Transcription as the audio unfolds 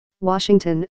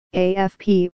Washington,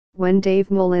 AFP, when Dave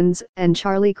Mullins and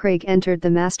Charlie Craig entered the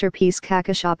Masterpiece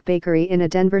Cakeshop Bakery in a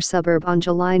Denver suburb on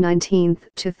July 19,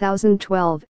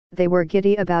 2012, they were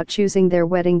giddy about choosing their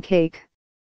wedding cake.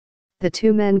 The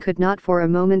two men could not for a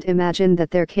moment imagine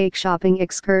that their cake shopping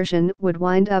excursion would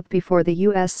wind up before the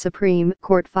U.S. Supreme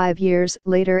Court 5 years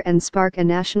later and spark a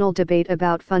national debate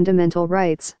about fundamental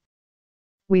rights.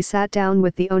 We sat down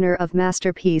with the owner of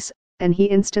Masterpiece, and he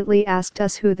instantly asked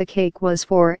us who the cake was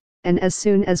for, and as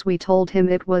soon as we told him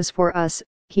it was for us,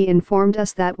 he informed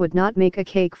us that would not make a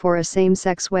cake for a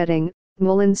same-sex wedding,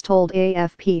 Mullins told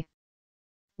AFP.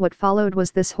 What followed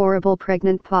was this horrible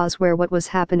pregnant pause where what was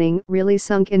happening really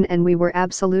sunk in and we were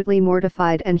absolutely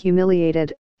mortified and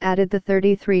humiliated, added the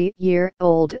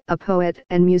 33-year-old, a poet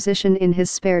and musician in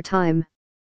his spare time.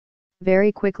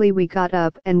 Very quickly we got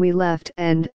up and we left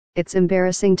and, it's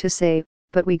embarrassing to say,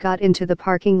 but we got into the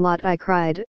parking lot. I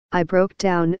cried, I broke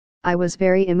down, I was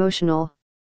very emotional.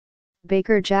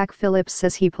 Baker Jack Phillips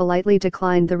says he politely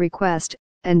declined the request,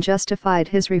 and justified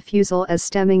his refusal as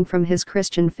stemming from his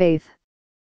Christian faith.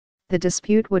 The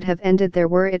dispute would have ended there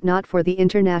were it not for the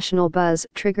international buzz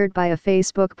triggered by a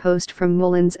Facebook post from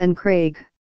Mullins and Craig.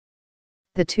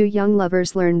 The two young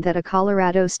lovers learned that a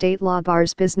Colorado state law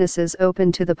bars businesses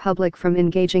open to the public from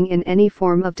engaging in any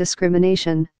form of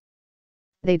discrimination.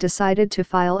 They decided to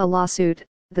file a lawsuit,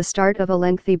 the start of a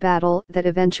lengthy battle that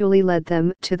eventually led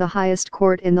them to the highest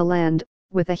court in the land,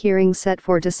 with a hearing set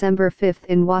for December 5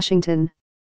 in Washington.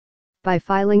 By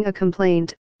filing a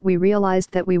complaint, we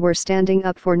realized that we were standing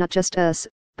up for not just us,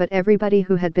 but everybody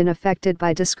who had been affected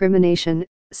by discrimination,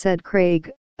 said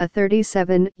Craig, a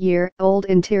 37-year-old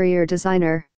interior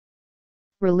designer.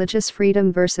 Religious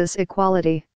freedom versus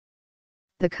equality.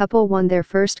 The couple won their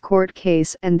first court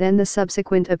case and then the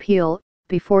subsequent appeal,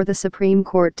 before the Supreme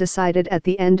Court decided at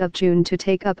the end of June to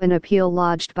take up an appeal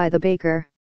lodged by the baker.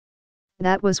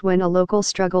 That was when a local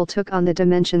struggle took on the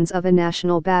dimensions of a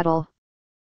national battle.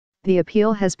 The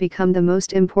appeal has become the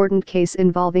most important case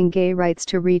involving gay rights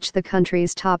to reach the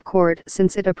country's top court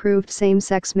since it approved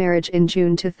same-sex marriage in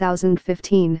June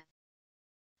 2015.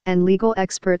 And legal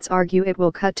experts argue it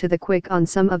will cut to the quick on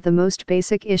some of the most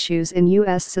basic issues in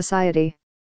U.S. society.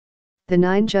 The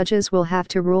 9 judges will have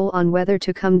to rule on whether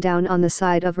to come down on the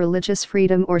side of religious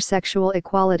freedom or sexual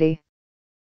equality.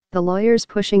 The lawyers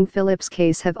pushing Phillips'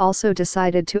 case have also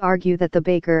decided to argue that the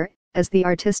baker, as the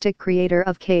artistic creator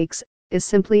of cakes, is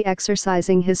simply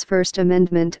exercising his First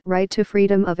Amendment right to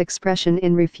freedom of expression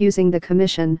in refusing the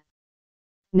commission.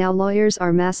 Now lawyers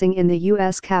are massing in the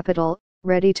U.S. Capitol,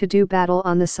 ready to do battle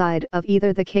on the side of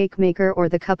either the cake maker or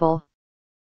the couple.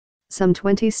 Some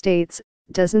 20 states,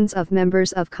 dozens of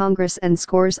members of Congress and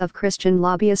scores of Christian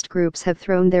lobbyist groups have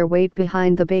thrown their weight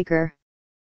behind the baker.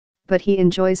 But he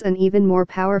enjoys an even more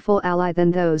powerful ally than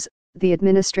those. The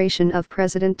administration of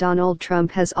President Donald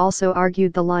Trump has also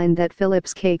argued the line that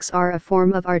Phillips' cakes are a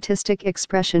form of artistic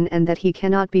expression and that he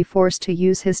cannot be forced to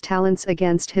use his talents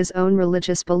against his own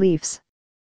religious beliefs.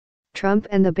 Trump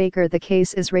and the baker. The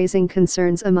case is raising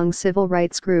concerns among civil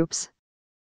rights groups.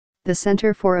 The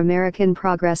Center for American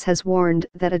Progress has warned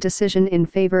that a decision in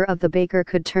favor of the baker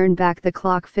could turn back the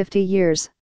clock 50 years.